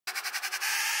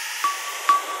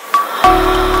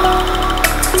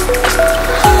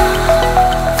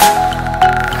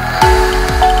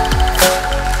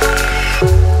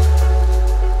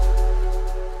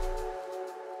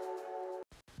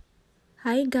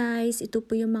guys, ito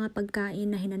po yung mga pagkain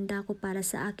na hinanda ko para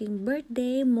sa aking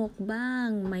birthday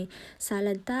mukbang. May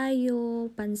salad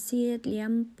tayo, pansit,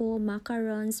 liampo,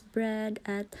 macarons, bread,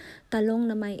 at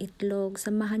talong na may itlog.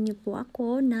 Samahan niyo po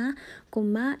ako na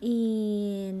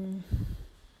kumain.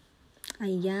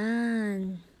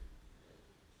 Ayan.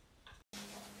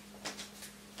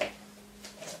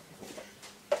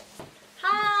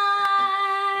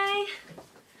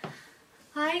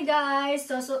 Hi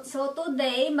guys! So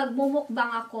today,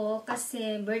 magmumukbang ako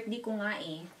kasi birthday ko nga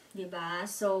eh. 'Di ba?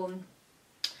 So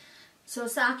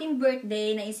sa aking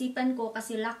birthday, naisipan ko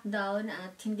kasi lockdown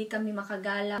at hindi kami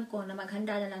makagala ko na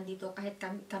maghanda na lang dito kahit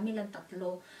kami lang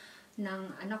tatlo ng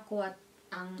anak ko at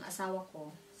ang asawa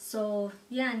ko. So,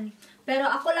 yan. Pero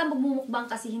ako lang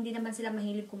magmumukbang kasi hindi naman sila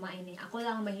mahilig kumain eh. Ako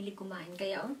lang mahilig kumain.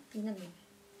 Kaya, tingnan mo.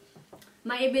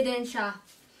 May ebidensya.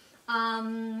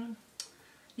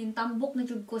 Nintambok na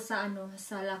jud ko sa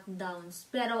sa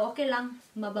lockdowns, pero okay lang,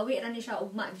 mabawi ra ni siya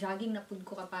ugma, jogging na pud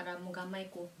ko ka para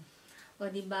mugamay ko, o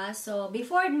diba? So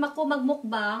before ako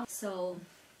magmukbang, so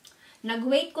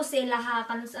nagwait ko sila ha,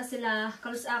 kalus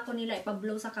ako nila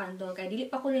ipablow sa candle, kay dili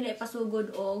pa ko nila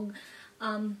ipasugod og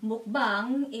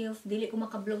mukbang if dili ko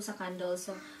makablow sa candle.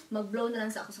 So magblow na lang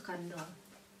sa ako sa candle.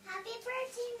 Happy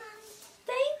birthday, Mom.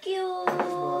 Thank you.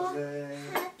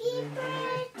 Happy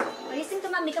birthday. Listen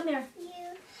to Mommy, come here.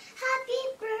 Happy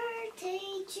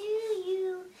birthday to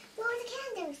you. Blow the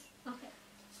candles. Okay.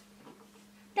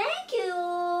 Thank you.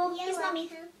 Kiss Mommy.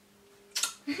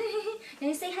 Can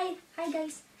you say hi? Hi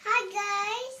guys. Hi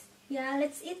guys. Yeah,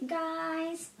 let's eat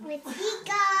guys. Let's eat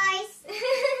guys.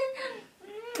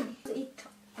 Let's eat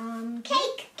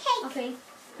Cake. Okay.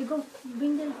 You go.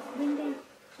 Bring them.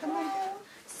 Come on.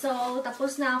 So,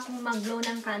 tapos na akong mag-blow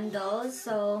ng candles.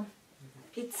 So,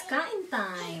 it's kain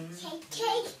time.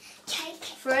 Cake.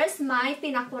 First, may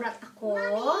pinakurat ako.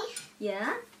 Mommy.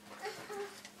 Yeah?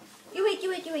 You wait.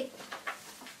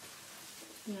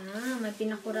 Yeah, may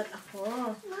pinakurat ako.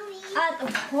 Mommy. At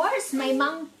of course, may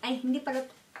hindi pala.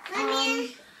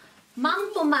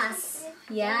 Mang Tomas.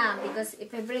 Yeah, because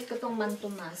favorite ko tong Mang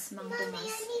Tomas. Mang Mommy, Tomas.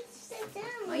 I need to sit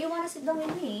down. Oh, you wanna sit down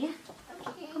with me?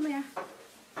 Okay. Come here.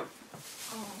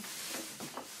 Oh.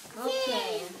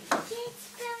 Okay.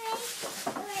 Kids going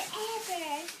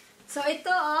wherever. So,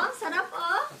 ito, sarap,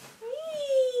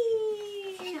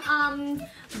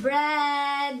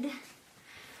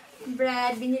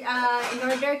 bread,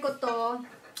 in-order ko to,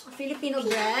 Filipino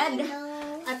bread,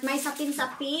 at may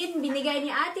sapin-sapin, binigay ni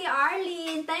Ate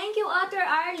Arlene. Thank you, Ate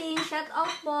Arlene, shout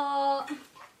out po.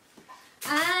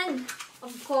 And,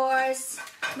 of course,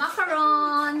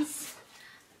 macarons,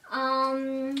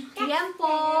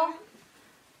 liampo,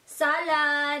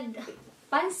 salad,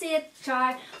 pansit,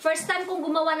 char. First time kong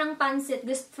gumawa ng pansit.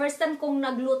 First time kong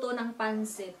nagluto ng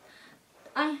pansit.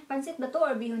 Ay, pansit ba to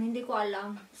or bihon? Hindi ko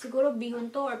alam. Siguro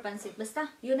bihon to or pansit.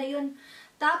 Basta, yun na yun.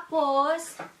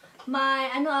 Tapos, may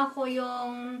ako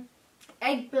yung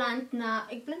eggplant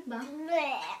ba?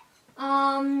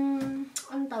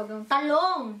 Ano tawag?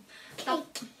 Talong.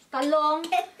 Talong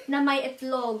na may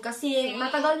itlog. Kasi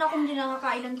matagal na akong hindi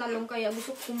nakakain ng talong kaya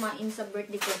gusto ko kumain sa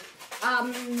birthday ko.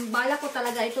 Bala ko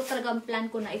talaga, ito talagang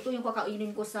plan ko na ito yung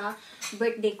kakainin ko sa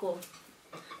birthday ko.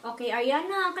 Okay,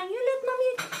 Ariana, can you let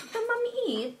mommy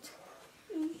eat?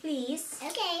 Please.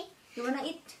 Okay. You wanna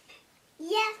eat?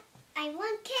 Yeah, I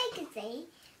want cake today.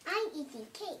 I'm eating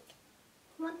cake.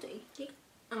 Want to eat cake?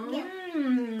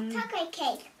 Chocolate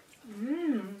cake.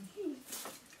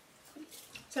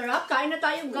 Sarap, kain na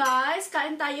tayo guys.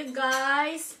 Kain tayo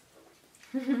guys.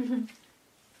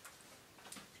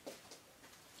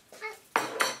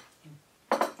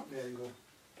 There you go.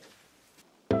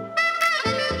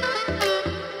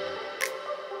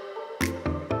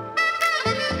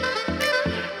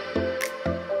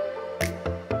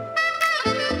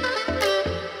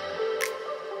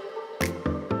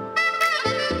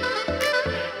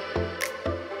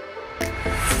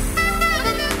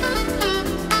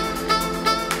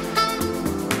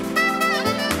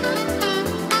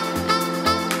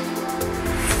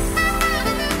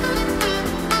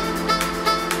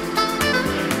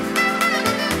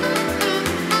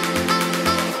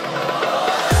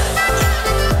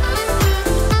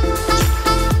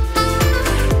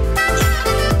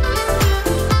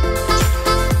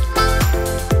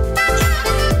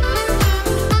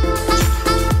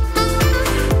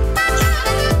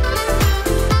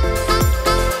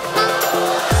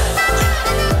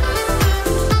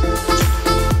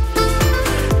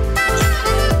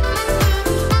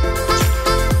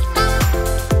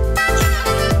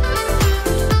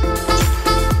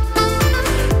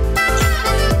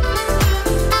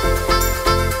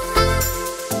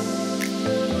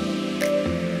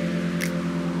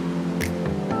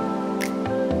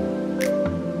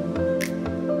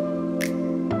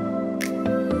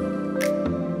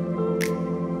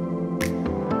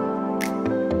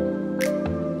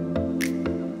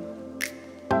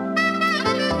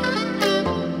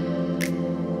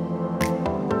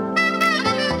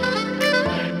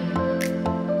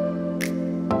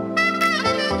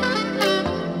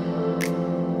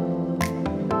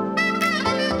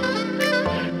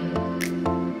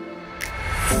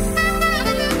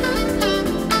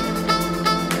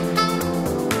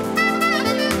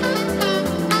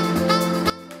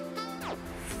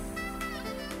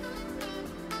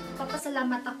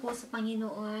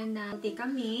 Panginoon na healthy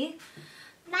kami.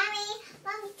 Mommy,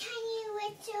 tiny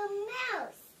little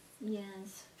mouse.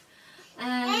 Yes.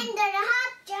 And the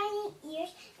hot giant ears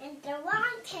and the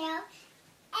long tail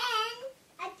and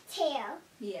a tail.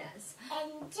 Yes.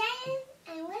 And giant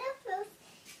and little fruit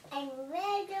and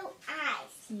little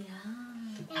eyes. Yeah.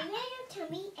 And little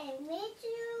tummy and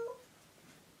little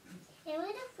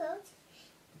fruit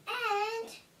and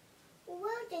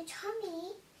little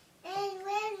tummy and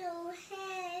little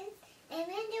hands and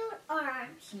little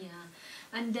arms. Yeah.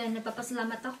 And then,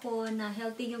 napapasalamat ako na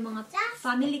healthy yung mga That's-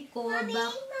 family ko Mommy,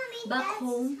 back that's-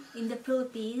 home in the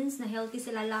Philippines, na healthy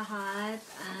sila lahat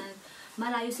at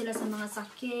malayo sila sa mga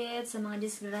sakit, sa mga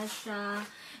disgrasya.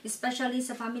 Especially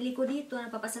sa family ko dito,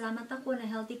 napapasalamat ako na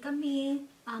healthy kami.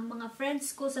 Ang mga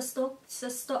friends ko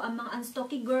ang mga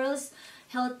unstocky girls,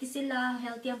 healthy sila,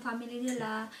 healthy ang family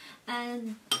nila.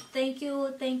 And thank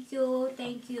you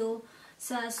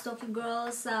sa Stocky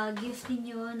Girls sa gift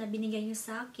niyo na binigay niyo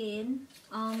sa akin.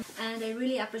 And I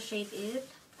really appreciate it.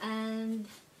 And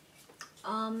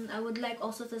I would like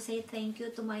also to say thank you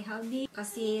to my hubby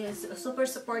kasi super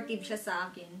supportive siya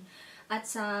sa akin at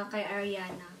sa kay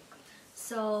Ariana.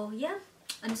 So, yeah.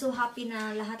 I'm so happy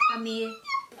na lahat kami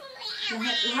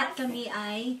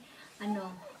ay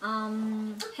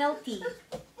healthy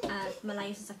at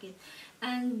malayo sa sakit.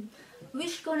 And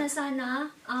wish ko na sana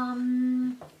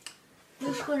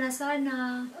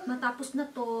matapos na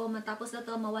to,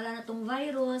 mawala na tong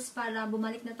virus para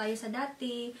bumalik na tayo sa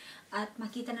dati at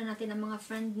makita na natin ang mga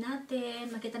friend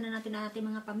natin, makita na natin ang ating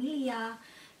mga pamilya.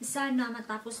 Sana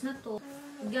matapos na to.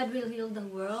 God will heal the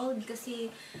world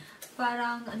kasi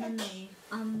parang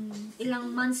ilang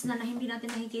months na hindi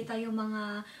natin nakikita yung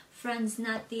mga friends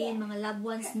natin, mga loved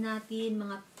ones natin,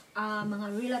 mga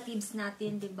relatives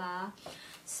natin, 'di ba?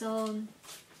 So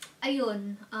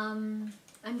ayun,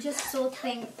 I'm just so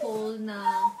thankful na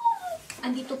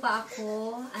andito pa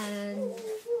ako and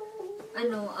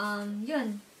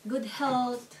yun, good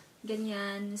health,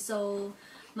 ganyan. So,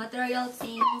 material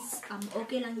things,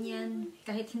 okay lang yan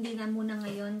kahit hindi na muna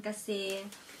ngayon kasi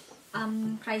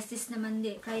crisis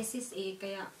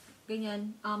kaya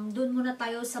ganyan. Doon muna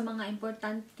tayo sa mga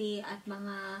importante at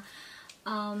mga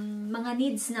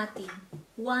needs natin.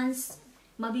 Once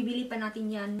mabibili pa natin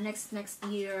yan next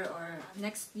year or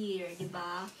next year, di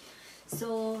ba?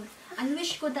 So,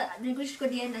 wish ko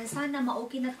din na sana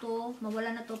ma-okay na to,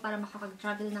 mawala na to para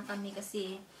makapag-travel na kami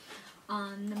kasi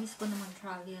na-miss ko na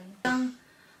mag-travel.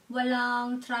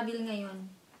 Walang travel ngayon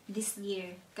this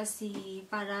year kasi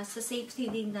para sa safety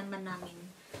din naman namin,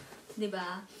 di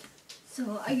ba?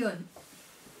 So, ayun.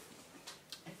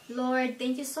 Lord,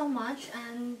 thank you so much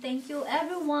and thank you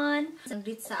everyone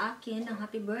nag-greet sa akin ng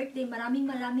happy birthday. Maraming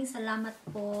salamat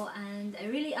po and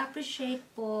I really appreciate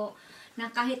po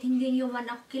na kahit hindi niyo man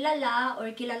ako kilala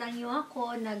or kilala niyo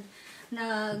ako,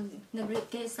 nag-greet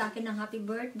kayo sa akin ng happy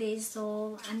birthday.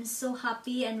 So, I'm so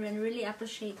happy and really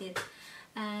appreciate it.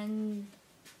 And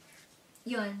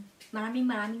yun,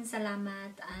 maraming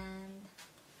salamat and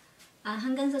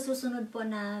hanggang sa susunod po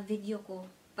na video ko.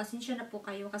 Pasensya na po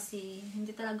kayo kasi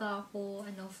hindi talaga ako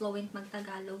fluent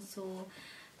mag-Tagalog. So,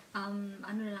 na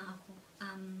lang ako.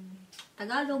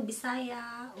 Tagalog,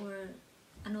 Bisaya, or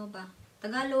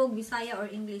Tagalog, Bisaya, or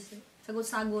English.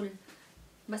 Sagol-sagol.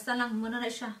 Basta lang, muna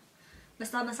na siya.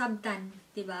 Basta masabtan.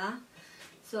 Diba?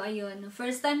 So, ayun.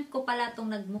 First time ko pala itong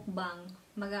nag-mukbang.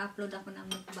 Mag-upload ako ng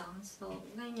mukbang. So,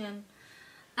 ganyan.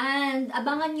 And,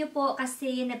 abangan nyo po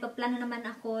kasi nagpaplano naman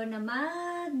ako na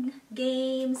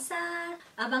mag-game sa...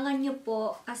 Abangan nyo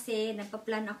po kasi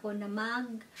nagpaplano ako na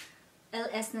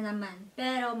mag-LS na naman.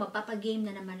 Pero, magpapagame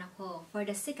na naman ako for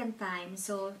the second time.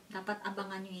 So, dapat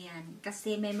abangan nyo yan.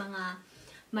 Kasi may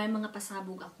mga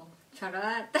pasabog ako.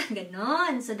 Charot!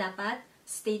 Ganon! So, dapat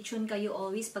stay tuned kayo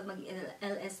always pag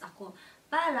mag-LS ako.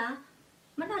 Para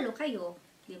manalo kayo.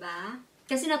 Diba?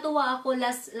 Kasi natuwa ako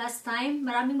last time.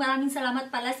 Maraming salamat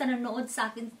pala sa nanonood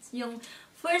sa akin yung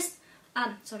first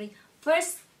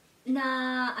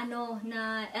na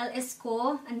LS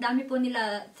ko. Ang dami po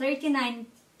nila,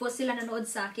 39 po sila nanood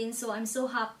sa akin. So I'm so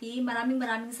happy. Maraming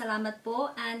salamat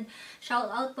po. And shout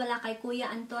out pala kay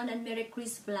Kuya Anton and Mary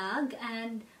Chris Vlog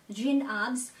and Jean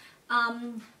Abs.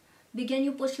 Bigyan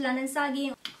niyo po sila ng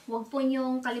saging. Huwag po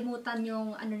niyong kalimutan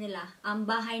yung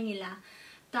bahay nila.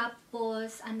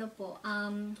 Tapos,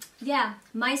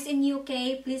 Mice in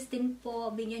UK, please din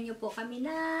po, bigyan nyo po kami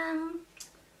ng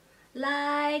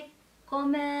like,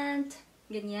 comment,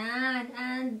 ganyan.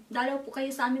 And, dalaw po kayo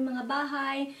sa aming mga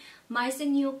bahay. Mice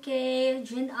in UK,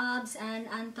 Jean Abs, and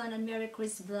Anton and Mary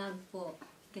Chris Vlog po.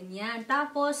 Ganyan.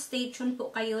 Tapos, stay tuned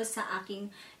po kayo sa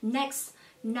aking next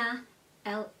na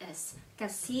LS.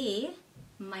 Kasi,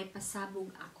 may pasabog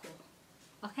ako.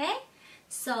 Okay?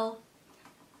 So,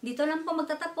 dito lang po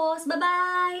magtatapos.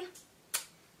 Bye-bye!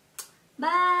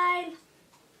 Bye!